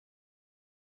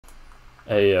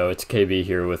Hey yo, it's KB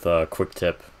here with a quick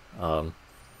tip. Um,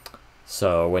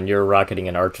 so when you're rocketing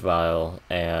an archvile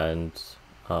and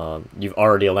you've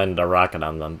already landed a rocket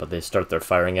on them, but they start their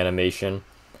firing animation,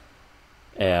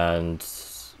 and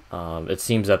it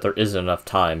seems that there isn't enough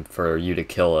time for you to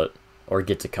kill it or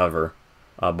get to cover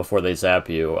before they zap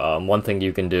you. One thing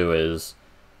you can do is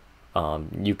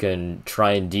you can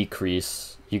try and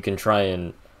decrease. You can try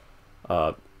and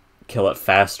uh, kill it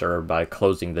faster by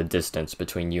closing the distance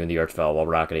between you and the archvile while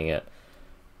rocketing it.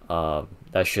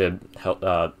 That should help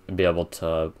be able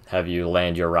to have you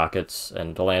land your rockets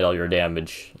and to land all your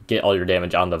damage, get all your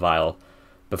damage on the vial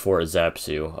before it zaps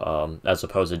you, as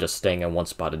opposed to just staying in one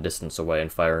spot a distance away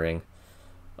and firing.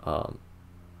 You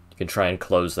can try and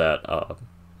close that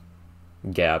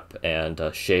gap and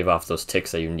shave off those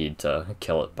ticks that you need to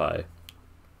kill it by,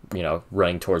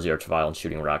 running towards the arch vial and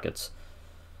shooting rockets.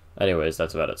 Anyways,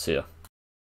 that's about it. See ya.